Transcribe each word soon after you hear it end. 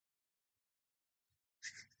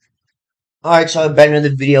Alright, so back to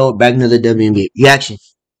the video, back to the WNBA reaction.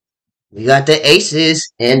 We got the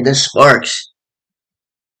Aces and the Sparks.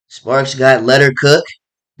 Sparks got Letter Cook,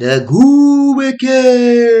 the Goowicked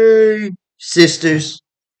sisters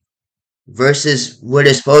versus what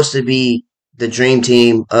is supposed to be the dream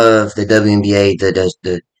team of the WNBA,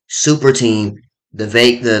 the super team,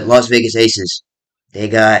 the Las Vegas Aces. They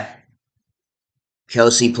got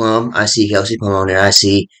Kelsey Plum. I see Kelsey Plum on there. I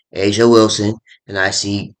see Asia Wilson, and I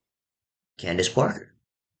see Candace Parker.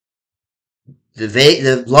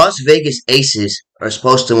 The Las Vegas Aces are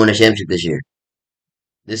supposed to win a championship this year.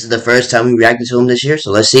 This is the first time we reacted to them this year,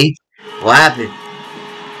 so let's see what happened.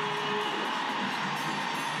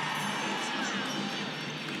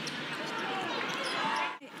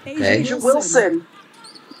 Okay. Asia Wilson,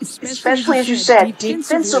 especially as you said,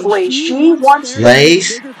 defensively, she wants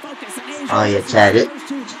plays. Oh yeah, tag it.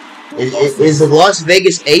 Is the Las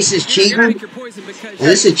Vegas Aces cheating? Is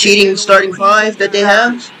this a cheating starting five that they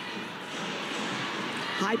have?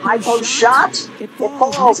 High post shot. It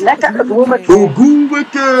falls. Neka Aglumic.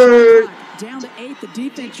 Down to 8, the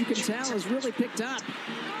defense you can tell is really picked up.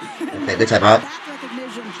 Okay, good time out.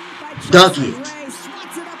 Dunk it.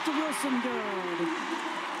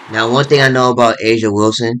 Now, one thing I know about Asia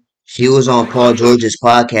Wilson, she was on Paul George's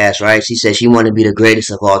podcast, right? She said she wanted to be the greatest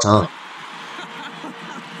of all time.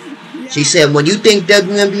 She said, when you think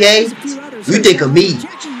WNBA, you think of me.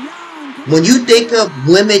 When you think of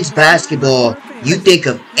women's basketball, you think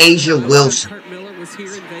of Asia Wilson.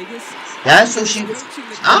 That's what she.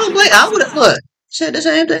 I would have said the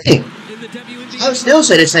same thing. I would still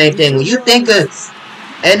say the same thing. When you think of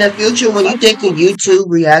in the future, when you think of YouTube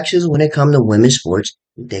reactions when it comes to women's sports,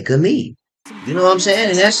 you think of me. You know what I'm saying?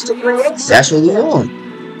 And that's what we want.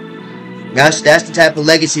 That's the type of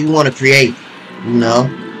legacy we want to create. You know,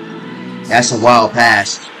 that's a wild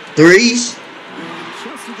pass. Threes.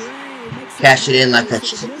 Cash it in like that.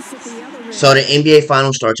 So the NBA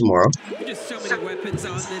Finals start tomorrow.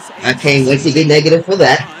 I can't wait to get negative for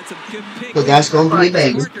that. Because that's going to be a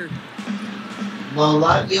banger. Well, a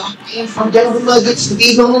lot of y'all came from Denver Nuggets to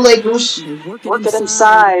beat on the Lakers. Work it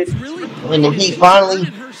inside. When the Heat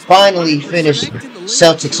finally finished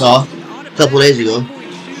Celtics off a couple days ago.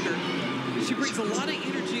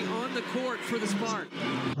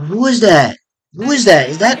 Who is that? Who is that?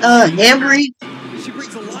 Is that Hambry?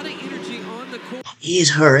 It is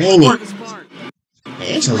her, ain't it?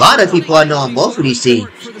 There's a lot of people I know on both of these teams.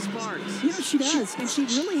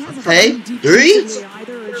 Okay, three?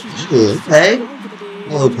 Okay.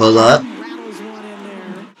 We'll pull up.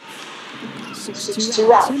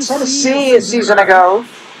 2 out. Tennessee a season ago.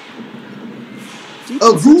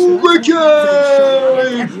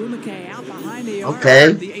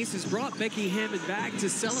 Okay.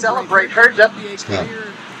 Celebrate her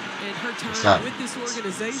Stop.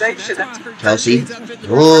 Kelsey.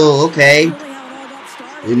 Oh, okay.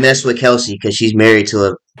 We messed with Kelsey because she's married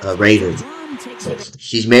to a Raider.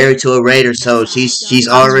 She's married to a Raider, so she's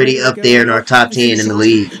already up there in our top 10 in the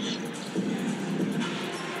league.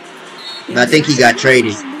 But I think he got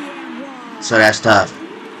traded, so that's tough.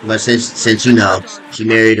 But since you know, she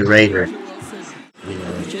married a Raider, you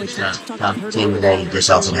know, it's not top 10 in the league. This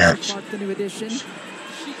also helps.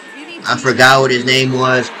 I forgot what his name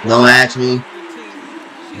was. Don't ask me.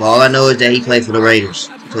 But all I know is that he played for the Raiders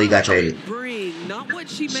until he got traded.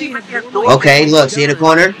 Okay, look, see in the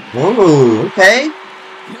corner? Ooh, okay.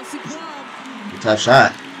 Tough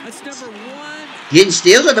shot. Getting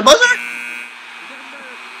steals at the buzzer?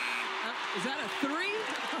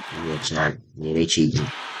 Yeah, they cheating.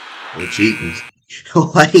 They cheating.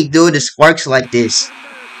 Why they doing the Sparks like this?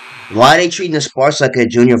 Why are they treating the Sparks like a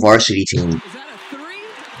junior varsity team?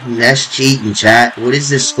 That's cheating, chat. What is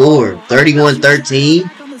this score? 31-13?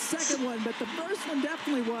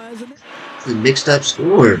 It's a mixed up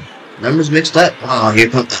score. Numbers mixed up. Oh, here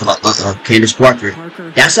comes Candace Parker.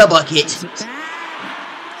 That's a bucket.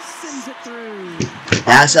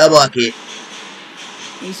 That's a bucket.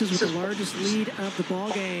 Aces with the largest lead of the ball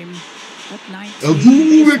game. Up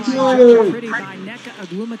 19. Pretty by Neka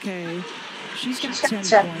Aglumic. She's got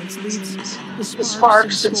 10 points. Leads the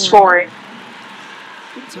Sparks in scoring.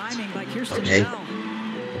 Good timing by Kirsten. Okay.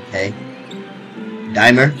 Okay.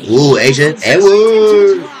 Dimer. Ooh, Asia.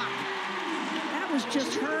 Edward. That was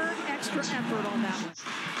just her extra effort on that one.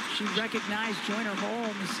 She recognized Joyner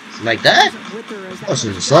Holmes. Like that? Oh,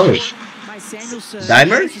 she's a slower.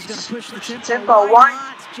 Dimer? Tempo one.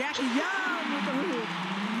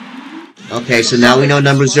 Okay, so now we know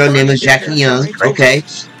number 0 name is Jackie Young. Okay.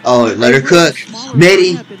 Oh, let her cook.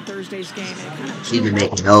 Mitty. She's been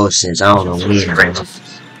making those since I don't know when.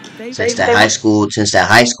 Since that high school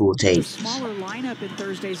tape. in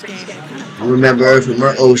Thursday's game. I remember her from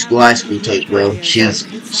her old school high school tape, bro. She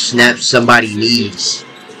snapped somebody's knees.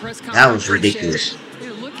 That was ridiculous.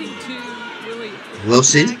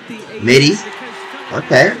 Wilson, Mitty.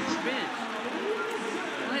 Okay.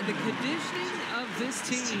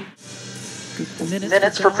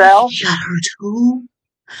 Minutes for Bell. Shot her too.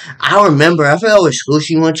 I remember. I forgot what school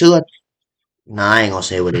she went to. Nah, I ain't gonna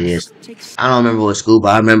say what it is. I don't remember what school,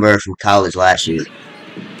 but I remember her from college last year.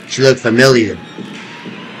 She looked familiar.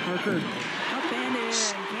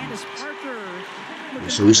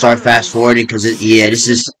 So we start fast forwarding because it's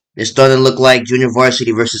starting to look like junior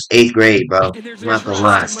varsity versus 8th grade, bro. I'm not gonna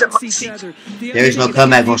lie. There is no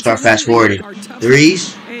comeback. Gonna start fast forwarding.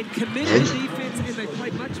 Threes.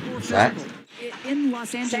 Shot. In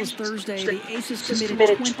Los Angeles Thursday, the Aces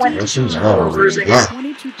committed 22 points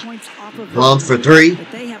off of Plum for 3.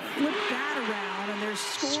 But they have flipped that around, and they're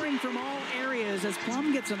scoring from all areas as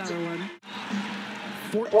Plum gets another one.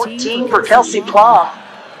 14 for Kelsey Plum.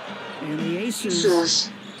 And the Aces,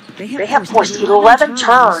 they have forced 11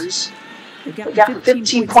 turns. They've gotten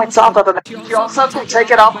 15 points off of them. She also can take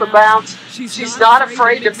it off the bounce. She's not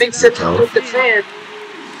afraid to mix it with the fin.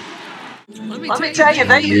 Let me tell you,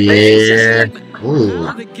 yeah. Ooh.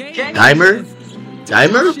 Dimer?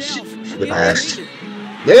 The best.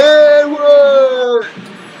 There was.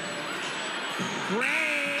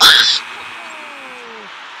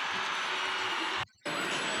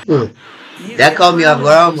 That caught me off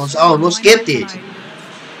guard. I almost skipped it.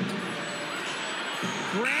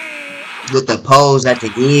 With the pose at the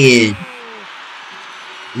end.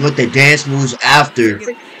 With the dance moves after.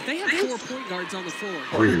 They have 4 point guards on the floor.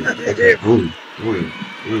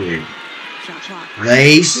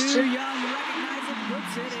 Lace.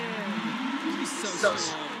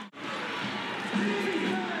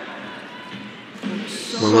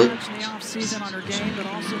 So much in the offseason on her game, but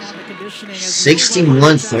also on the conditioning.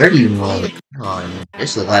 61-31. Oh,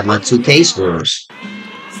 this looks like my 2K scores.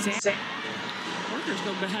 Parker's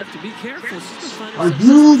going to have to be careful.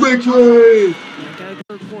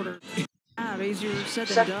 Third quarter. Easier said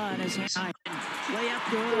than done. As layup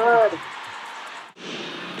good.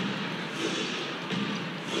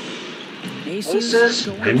 Aces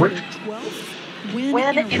going for their 12th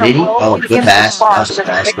win in a row. Oh, good pass. That was a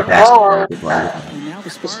pass. Good pass.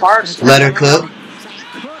 The Sparks. Let her cook.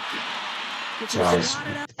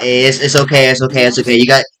 It's okay.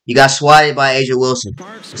 You got swatted by Asia Wilson.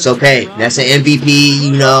 It's okay. That's an MVP.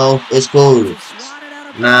 You know, it's cool.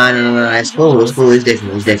 Nah. It's cool. It's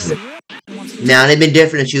different. Now they've been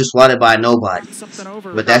different if she was swatted by nobody.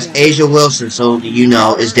 But that's Asia Wilson, so you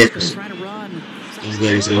know it's different. It's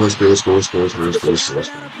good.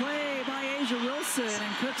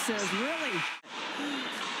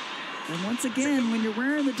 And once again, when you're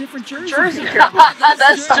wearing the different jersey.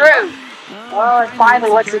 That's true. Oh, and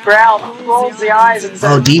finally Lexi Brown rolls the eyes and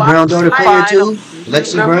says, D. Brown daughter player too?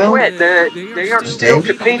 Lexi Brown? Quit. They are still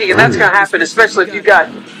competing, and that's going to happen, especially if you've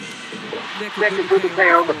got Nick and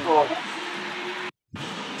player on the floor.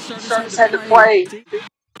 Starts head to play.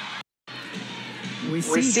 We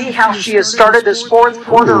see how she has started this fourth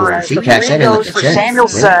quarter as the three goes for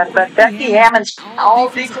Samuelson, but Becky Hammond's all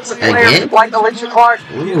defensive players like Alicia Clark,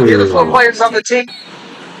 beautiful players on the team.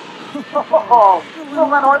 Oh, a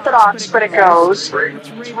little unorthodox, but it goes.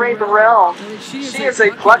 It's Ray Burrell. She is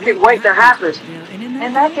a plucking wait to happen.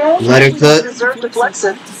 In that game, let her cook. Deserved to flex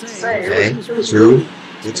it. Okay, true.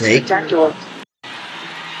 Good take. Spectacular.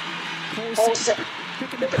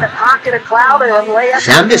 In the pocket of cloud and lay up.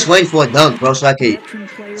 I'm just waiting for a dunk, bro, so I could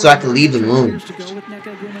leave the room.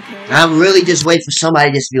 I'm really just waiting for somebody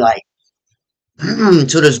to just be like,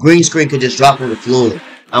 so this green screen could just drop on the floor.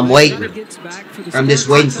 I'm waiting. I'm just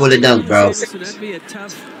waiting for the dunk, bro.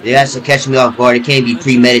 It has to catch me off guard. It can't be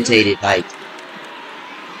premeditated. Like,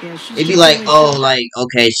 it'd be like, oh, like,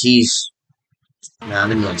 okay, she's. Nah,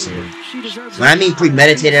 let me not say it. When I mean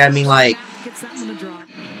premeditated, I mean like,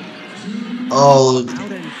 oh,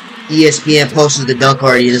 ESPN posted the dunk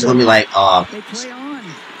already, and it's gonna be like, oh,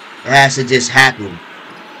 it has to just happen.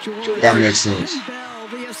 That makes sense.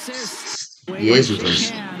 Yes,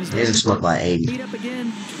 it was scored by 80.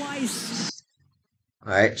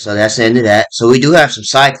 Alright, so that's the end of that. So we do have some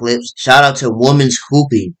side clips. Shout out to Women's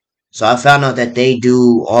Hooping. So I found out that they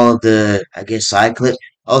do all of the, I guess, side clips.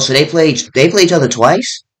 Oh, so they play each other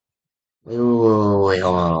twice? Wait, hold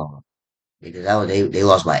on. Because they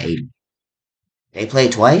lost by 80. They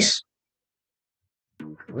played twice?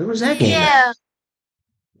 Where was that game at?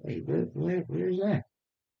 Wait, where is that?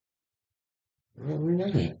 Where's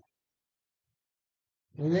that game?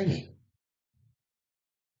 Where's that game?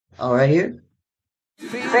 Oh, right here?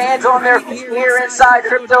 Fans on their feet here inside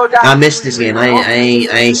Crypto. I missed this game. I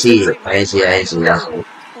ain't see it. I ain't see it.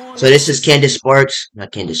 So this is Candace Parker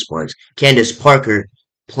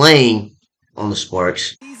playing on the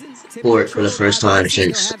Sparks court for the first time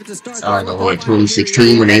since, I don't know,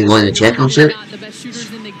 2016 when they won the championship. The best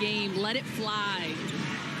shooters in the game. Let it fly.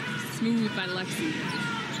 Smooth by Lexi.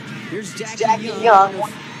 Here's Jackie Young.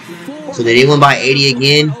 So did they win by 80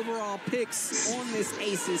 again? This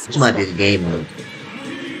might be a game, though.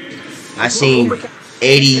 I seen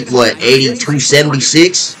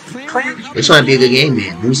 82-76. This might be a good game,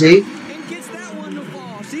 man. Let me see.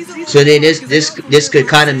 So then this could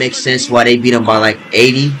kind of make sense why they beat them by like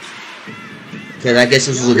 80. Because I guess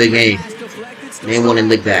this was a good game. They want to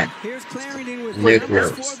look back. And they're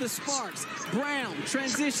close.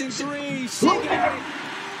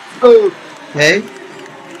 Okay.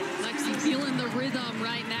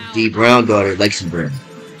 D. Brown daughter, Lexi Brown.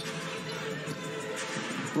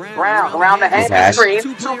 Brown around the head screen.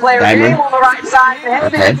 Two-player game on the right side. The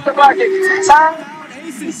head hits the bucket.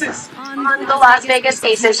 On the Las Vegas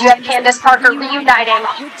Aces, you have Candace Parker reuniting.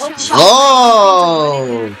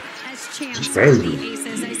 Oh! She's crazy.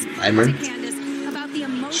 Timer.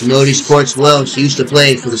 She knows these sports well. She used to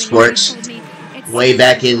play for the sports way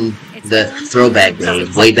back in the throwback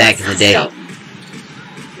days. Way back in the day.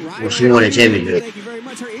 Well, she won a championship.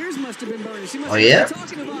 Oh, yeah?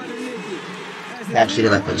 Actually,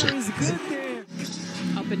 like that.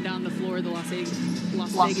 Up and down the floor, the Las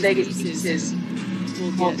Vegas Aces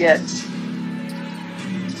will get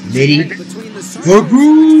Mitty.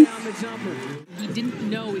 He didn't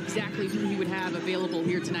know exactly who he would have available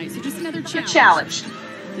here tonight, so just another challenge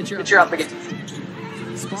that you're up against.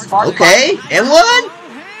 Okay, and one.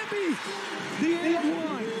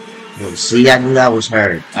 Well, see, I knew that was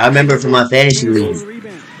her. I remember from my fantasy league.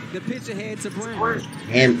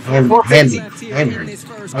 Hammer.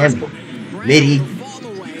 Mitty.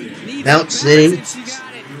 Bounce City.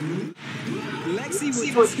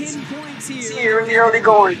 Here in the early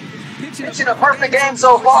going. Pitching a perfect game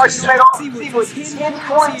so far. She's made all 10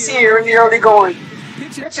 points here in the early going.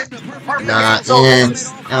 Nah,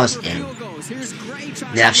 that was game.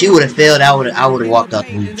 Now, if she would have failed, I would have walked up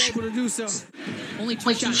and reached. That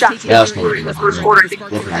was crazy.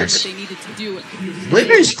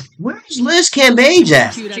 Where's Liz Cambage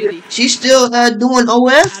at? She's still doing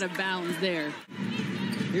OF?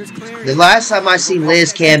 The last time I seen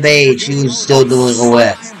Liz Cambage, she was still doing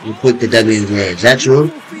OF. We put the WNBA. Is that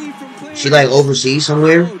true? She like overseas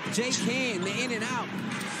somewhere?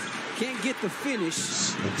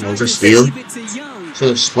 Oversteal. So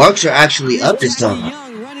the Sparks are actually up this time.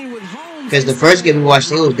 Because the first game we watched,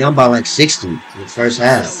 they was down by like 60 in the first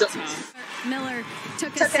half. Miller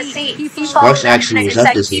took a seat. Sparks actually was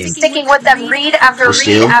up this game. Sticking with them, read after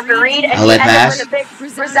read after read, and he ended with a big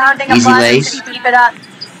resounding applause to keep it up.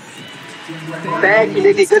 Thank you,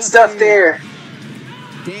 Nikki. Good stuff there.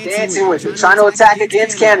 Dancing with her, trying to attack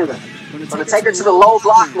against Canada. Going to take her to the low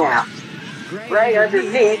block now. Gray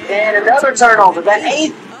underneath, and another turnover. That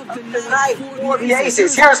 8th of the night for the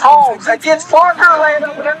Aces. Here's Holmes against Parker. Laying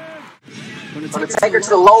up there. Going to take her to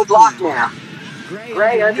the low block now.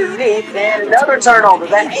 Gray underneath, and another turnover.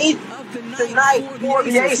 That 8th of the night for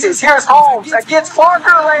the Aces. Here's Holmes against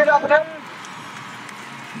Parker. Laying up there.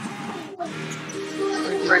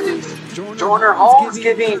 Jordan Holmes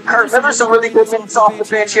giving Kurt Miller some really good minutes off the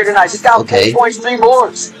bench here tonight. She's got 4 points, 3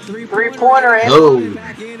 boards. Three-pointer and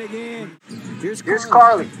here's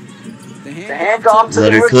Carly. The handoff to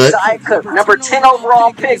the rookie side cook. Number 10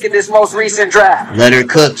 overall pick in this most recent draft. Let her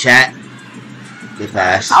cook, chat. Good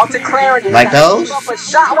pass. Out to Clarendon. Like those? A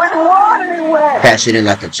shot went wide anyway. Pass it in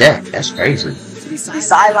like a check. That's crazy.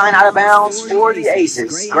 Sideline out of bounds for the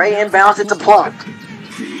Aces. Gray inbounds it to Plunk.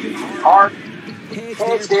 Hard.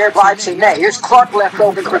 Heads there by Chinette. Here's Clark left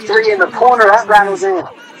open for 3 in the corner. That rattles in.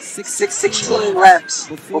 6:16 left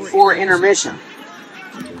before intermission.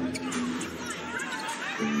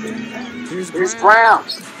 Here's Brown.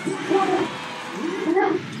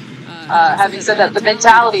 Having said that, the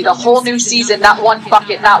mentality, the whole new season, not one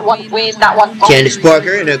bucket, not one win, not one. Candace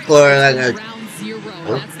Parker in the corner like a.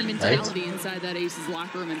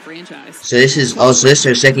 So this is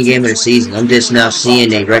their second game of the season. I'm just now seeing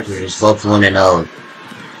their records, both 1-0.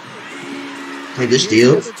 Take the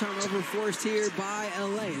steal.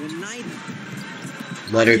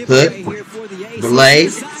 Let her cook. Delay.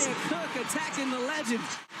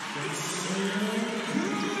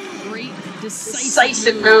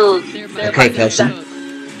 Decisive move. Okay, Kelsey.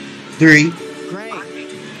 3.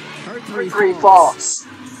 3 falls.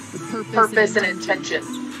 Purpose and intention.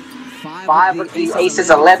 5 of these Aces'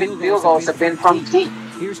 11 field goals have been from deep.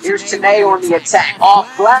 Here's Tanae on the attack.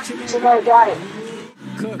 Off left. Tanae got it.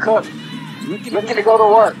 Cook. Looking to go to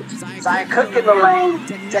work. Zion Cook in the lane.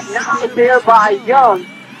 Denied there by Young.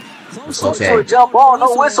 It's okay. Jump ball,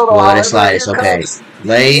 no whistle. Well, let it slide. It's okay.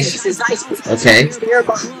 Lays. Okay.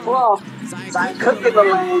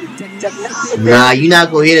 Nah, you're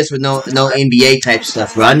not gonna hit us with no NBA type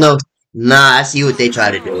stuff, bro. I know. Nah, I see what they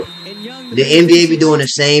try to do. The NBA be doing the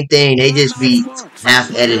same thing. They just be half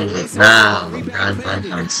editing it. Nah.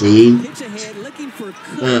 See?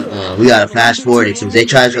 We gotta fast forward it because they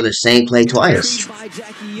try to show the same play twice.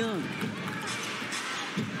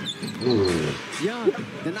 Ooh.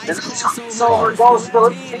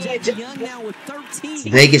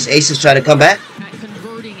 Vegas Aces try to come back.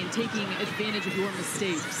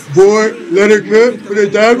 Board, let it go for the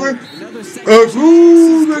diver.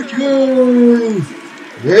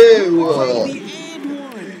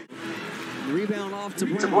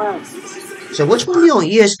 So which one be on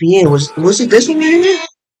ESPN? Was it this one right here?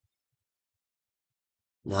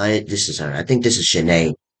 No, this is her. I think this is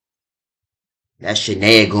Shanae. That's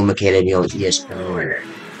Shanae Gumake be on ESPN.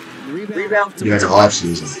 During the off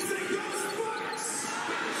season.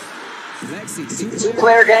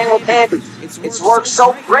 Two-player game with Andy. It's worked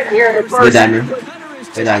so great here in the first. Good diamond.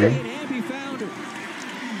 Good diamond.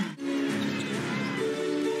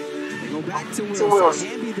 To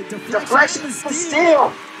Wilson. Deflection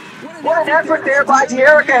steal. What an effort there by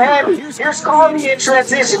De'Erica Hamby. Here's Carly in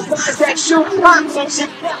transition. Finds that shoot block and she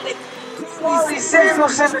got it. Carly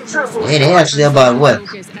Samuels in the triple. Hey, they actually about what?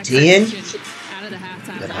 10?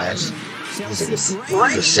 Good pass.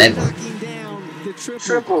 It's 7.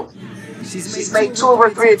 Triple. She's made 2 of her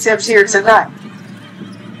 3 attempts here tonight.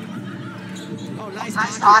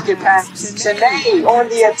 Nice pocket pass. Shanae on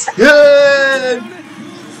the attack. Yeah!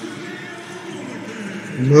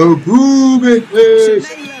 No movement.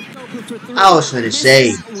 I was gonna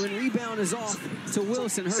say.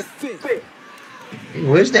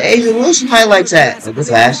 Where's the Asia Wilson highlights at? Oh, good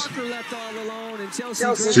pass.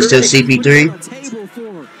 She's still CP3.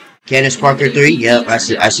 Candace Parker 3. Yep, I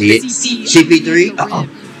see it. CP3.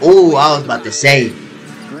 Oh, I was about to say.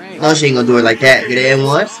 No, she ain't gonna do it like that. Get an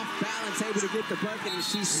M1.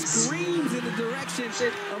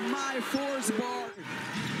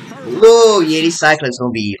 Oh yeah, these cyclists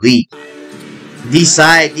gonna be elite. These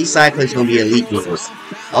cyclists gonna be elite.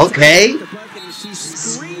 Okay.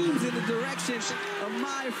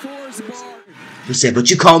 He said, but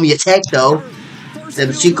you call me a tech though. He said,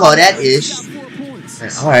 but you call that ish.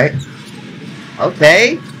 Alright.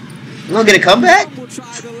 Okay. You gonna get a comeback?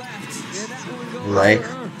 Like.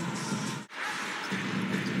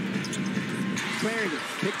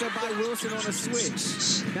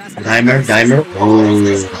 Dimer. Oh.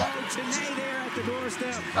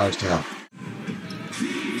 That was tough.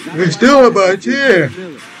 We're still about here.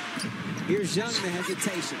 Here's Young in the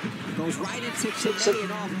hesitation. Goes right into Shanae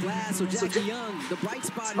and off glass. So Jackie Young, the bright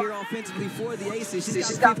spot here offensively for the Aces.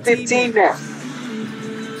 She's got 15 now.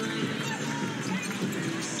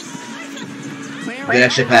 Good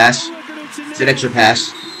extra pass. Good extra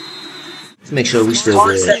pass. Let's make sure we still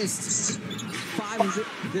good.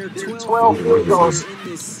 12 field goals.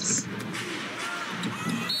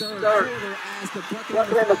 Third.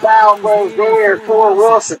 And the foul goes there for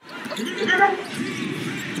Wilson.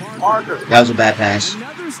 Parker. That was a bad pass.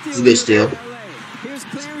 It's a good steal.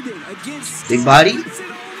 Big body.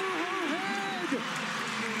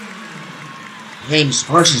 Hey,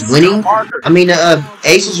 Sparks is winning. I mean,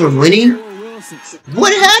 Aces are winning.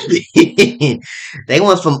 What happened? They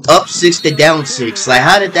went from up 6 to down 6. Like,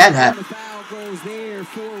 how did that happen?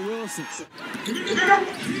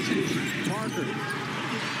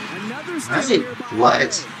 I said,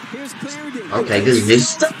 what? Okay, good.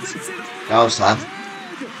 That was tough.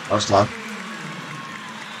 That was tough.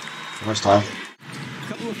 That was tough.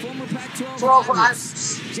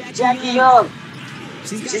 12 Jackie Young.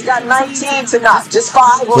 She's got 19 tonight. Just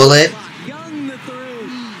 5. Bullet.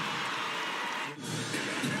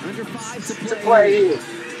 To play here.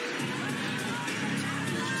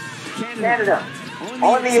 Canada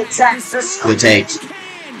on the attack. Good take.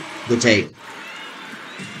 Good take.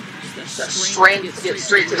 Straight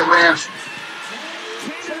to the rim.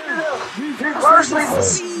 Reversely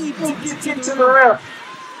get to the rim.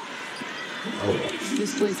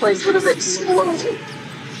 This place would have exploded.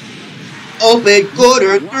 Open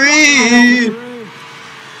quarter 3.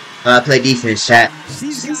 Play defense, chat.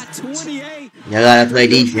 You gotta play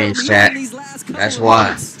defense, chat. That's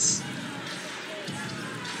why.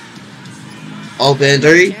 Open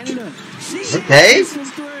 3. Okay.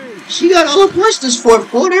 She got all the points this 4th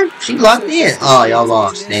quarter. She locked in. Oh, y'all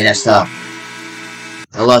lost. Dang, that's tough.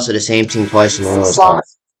 I lost to the same team twice in a row.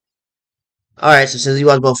 Alright, so since we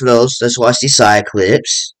watched both of those, let's watch these side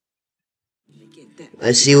clips.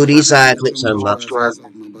 Let's see what these side clips are about.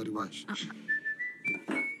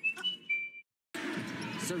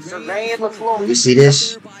 Surveying the floor. You see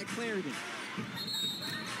this?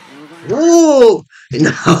 Ooh!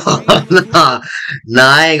 No, nah,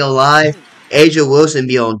 I ain't gonna lie. Asia Wilson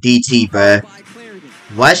be on DT, bruh.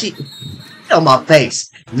 Why she on my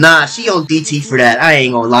face? Nah, she on DT for that. I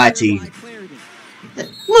ain't gonna lie to you.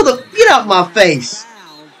 Mother, get out my face.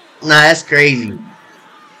 Nah, that's crazy.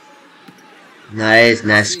 Nah,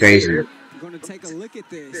 that's crazy. We're gonna take a look at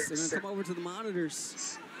this. They're gonna come over to the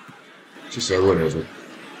monitors. She said, what is it?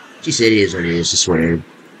 She said it is what it is, I swear.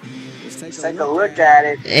 Let's take a look at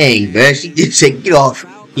it. Dang, bruh, she did say, get off.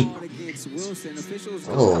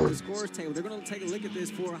 Oh. They're gonna take a look at this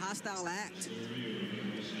for a hostile act.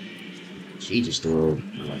 She just threw,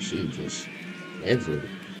 she just, every.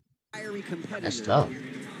 That's tough.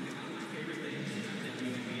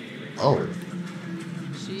 Oh.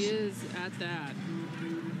 She is at that.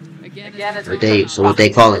 Again it's what they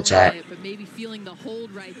call it, chat. But maybe feeling the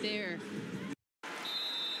hold right there.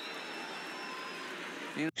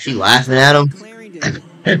 She laughing at him?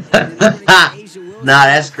 Nah,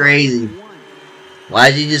 that's crazy.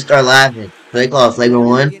 Why did you just start laughing? They call it flagrant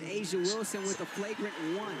one?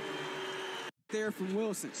 There from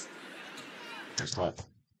Wilson. That's tough.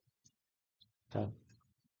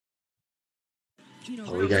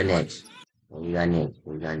 What we got next? What we got next?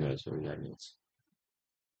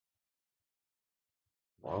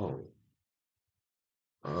 Whoa.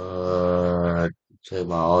 Talk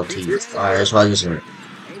about all teeth. Alright, that's why this one.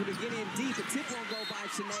 Able to get in deep. The tip won't go by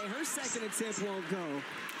Shanae. Her second attempt won't go.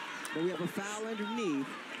 But we have a foul underneath.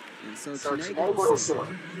 And so Shanae goes in.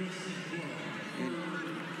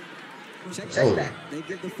 Check that. They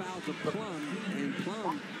give the foul to Plum. And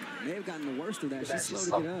Plum may have gotten the worst of that. She's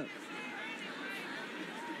slow to get up.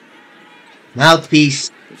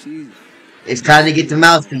 Mouthpiece. It's time to get the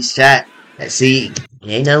mouthpiece, chat. See,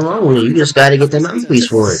 ain't nothing wrong with it. You just gotta get the mouthpiece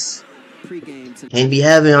for it. Can't be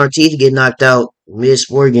having our teeth get knocked out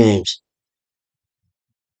mid-sport games.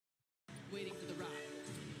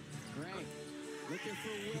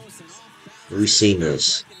 We've seen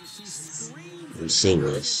this.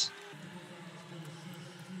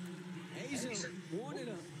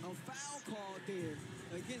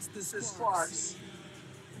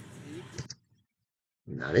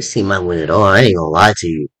 Now, this team might win it all. I ain't gonna lie to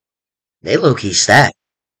you. They low-key stacked.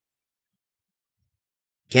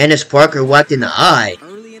 Candace Parker walked in the eye.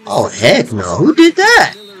 Oh, heck no. Who did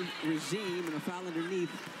that?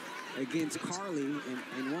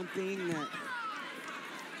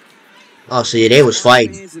 Oh, so yeah, they was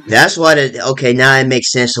fighting. That's why okay, now it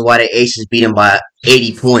makes sense to why the Aces beat them by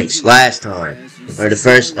 80 points last time. Or the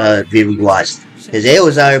first video we watched. Because they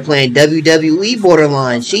was out here playing WWE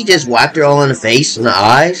borderline. She just whacked her all in the face and the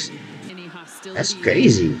eyes. That's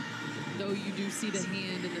crazy.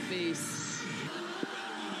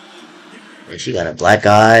 And she got a black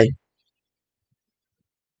eye.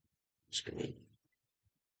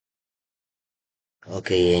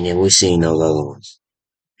 Okay, and then we're seeing those other ones.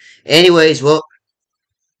 Anyways, well,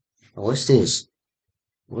 what's this?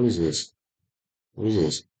 What is this?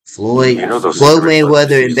 Floyd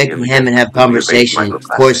Mayweather and Becky Hammond have conversation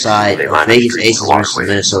courtside of Vegas Aces versus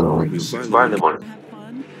Minnesota.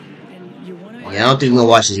 Yeah, I don't think we're gonna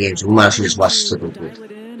watch this game, so we might as well just watch this real quick.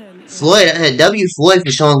 Floyd, Floyd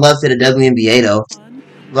for showing love to the WNBA though.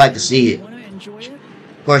 I'd like to see it.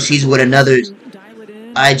 Of course, he's with another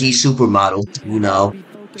IG supermodel, you know.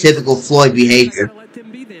 Typical Floyd behavior.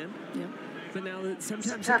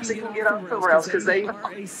 Sometimes they can get off the rails because they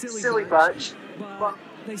are a silly bunch. But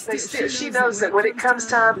she knows that when it comes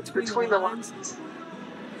time between the lines,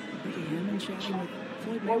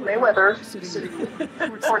 Mayweather,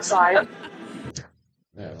 courtside.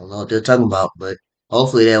 I don't know what they're talking about, but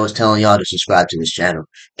hopefully they was telling y'all to subscribe to this channel.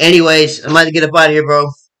 Anyways, I'm about to get up out of here,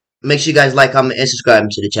 bro. Make sure you guys like, comment, and subscribe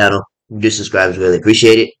to the channel. Do subscribe, really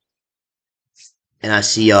appreciate it. And I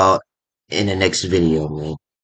see y'all in the next video, man.